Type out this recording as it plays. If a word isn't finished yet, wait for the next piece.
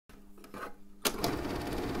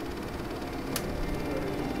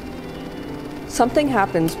Something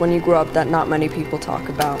happens when you grow up that not many people talk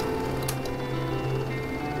about.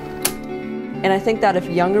 And I think that if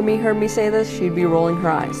younger me heard me say this, she'd be rolling her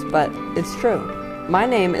eyes, but it's true. My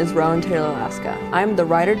name is Rowan Taylor-Laska. I'm the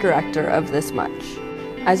writer-director of This Much.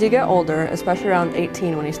 As you get older, especially around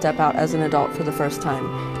 18 when you step out as an adult for the first time,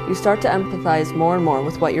 you start to empathize more and more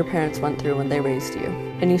with what your parents went through when they raised you.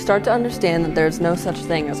 And you start to understand that there's no such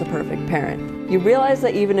thing as a perfect parent. You realize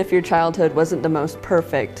that even if your childhood wasn't the most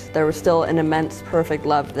perfect, there was still an immense perfect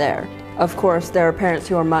love there. Of course, there are parents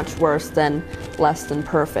who are much worse than less than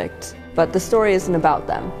perfect, but the story isn't about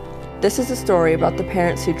them. This is a story about the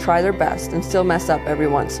parents who try their best and still mess up every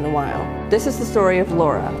once in a while. This is the story of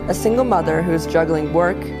Laura, a single mother who is juggling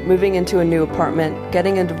work, moving into a new apartment,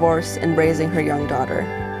 getting a divorce, and raising her young daughter.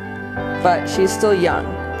 But she's still young.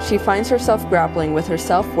 She finds herself grappling with her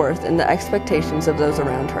self-worth and the expectations of those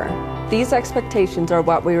around her. These expectations are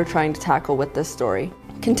what we were trying to tackle with this story.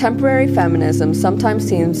 Contemporary feminism sometimes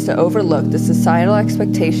seems to overlook the societal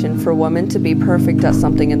expectation for women to be perfect at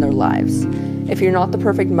something in their lives. If you're not the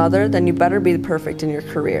perfect mother, then you better be perfect in your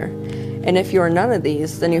career. And if you are none of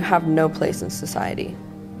these, then you have no place in society.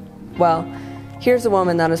 Well, here's a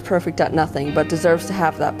woman that is perfect at nothing but deserves to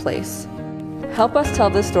have that place. Help us tell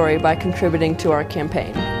this story by contributing to our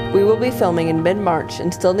campaign. We will be filming in mid-March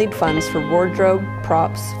and still need funds for wardrobe,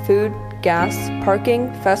 props, food, gas,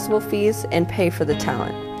 parking, festival fees, and pay for the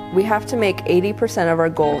talent. We have to make 80% of our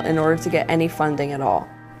goal in order to get any funding at all.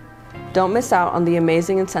 Don't miss out on the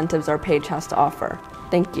amazing incentives our page has to offer.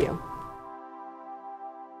 Thank you.